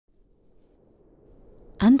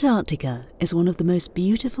Antarctica is one of the most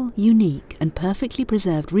beautiful, unique and perfectly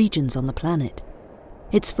preserved regions on the planet.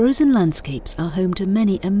 Its frozen landscapes are home to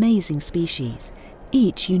many amazing species,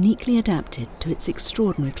 each uniquely adapted to its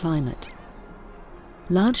extraordinary climate.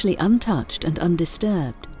 Largely untouched and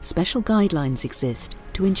undisturbed, special guidelines exist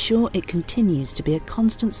to ensure it continues to be a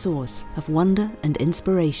constant source of wonder and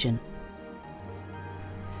inspiration.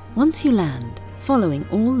 Once you land, following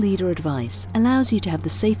all leader advice allows you to have the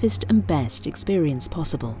safest and best experience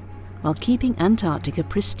possible, while keeping Antarctica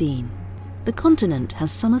pristine. The continent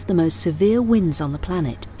has some of the most severe winds on the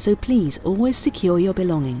planet, so please always secure your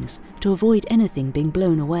belongings to avoid anything being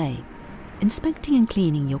blown away. Inspecting and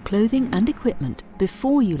cleaning your clothing and equipment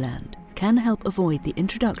before you land can help avoid the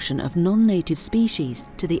introduction of non-native species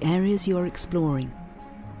to the areas you are exploring.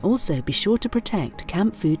 Also, be sure to protect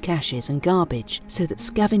camp food caches and garbage so that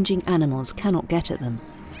scavenging animals cannot get at them.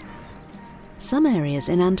 Some areas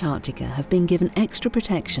in Antarctica have been given extra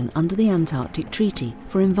protection under the Antarctic Treaty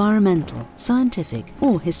for environmental, scientific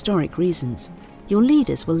or historic reasons. Your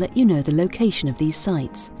leaders will let you know the location of these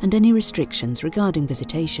sites and any restrictions regarding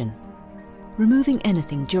visitation. Removing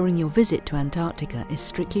anything during your visit to Antarctica is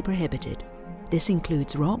strictly prohibited. This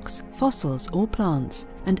includes rocks, fossils or plants,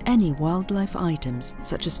 and any wildlife items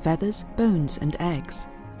such as feathers, bones and eggs.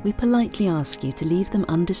 We politely ask you to leave them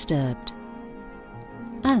undisturbed.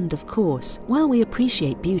 And of course, while we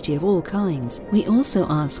appreciate beauty of all kinds, we also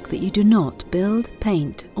ask that you do not build,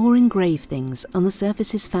 paint or engrave things on the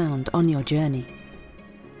surfaces found on your journey.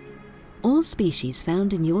 All species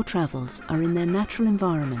found in your travels are in their natural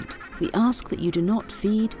environment. We ask that you do not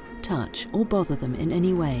feed, touch or bother them in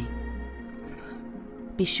any way.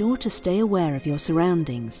 Be sure to stay aware of your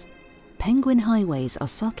surroundings. Penguin highways are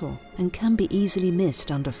subtle and can be easily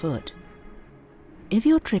missed underfoot. If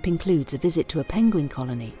your trip includes a visit to a penguin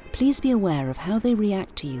colony, please be aware of how they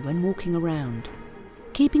react to you when walking around.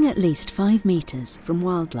 Keeping at least 5 meters from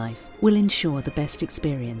wildlife will ensure the best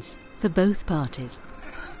experience for both parties.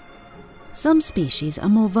 Some species are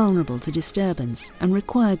more vulnerable to disturbance and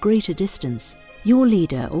require greater distance. Your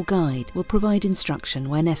leader or guide will provide instruction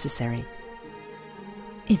where necessary.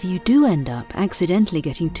 If you do end up accidentally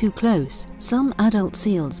getting too close, some adult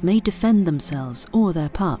seals may defend themselves or their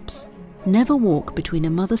pups. Never walk between a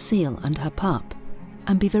mother seal and her pup,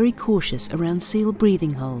 and be very cautious around seal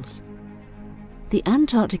breathing holes. The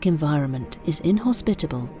Antarctic environment is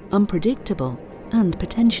inhospitable, unpredictable, and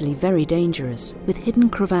potentially very dangerous, with hidden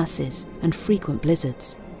crevasses and frequent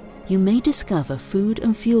blizzards. You may discover food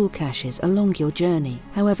and fuel caches along your journey,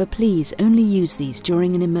 however please only use these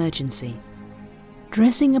during an emergency.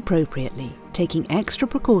 Dressing appropriately, taking extra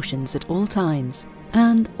precautions at all times,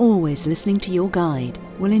 and always listening to your guide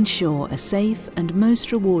will ensure a safe and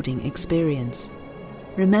most rewarding experience.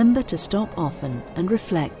 Remember to stop often and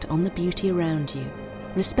reflect on the beauty around you.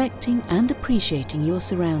 Respecting and appreciating your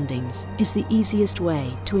surroundings is the easiest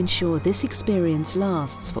way to ensure this experience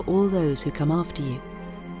lasts for all those who come after you.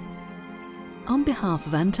 On behalf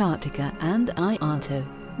of Antarctica and IAATO,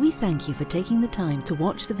 we thank you for taking the time to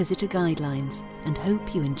watch the visitor guidelines and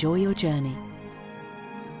hope you enjoy your journey.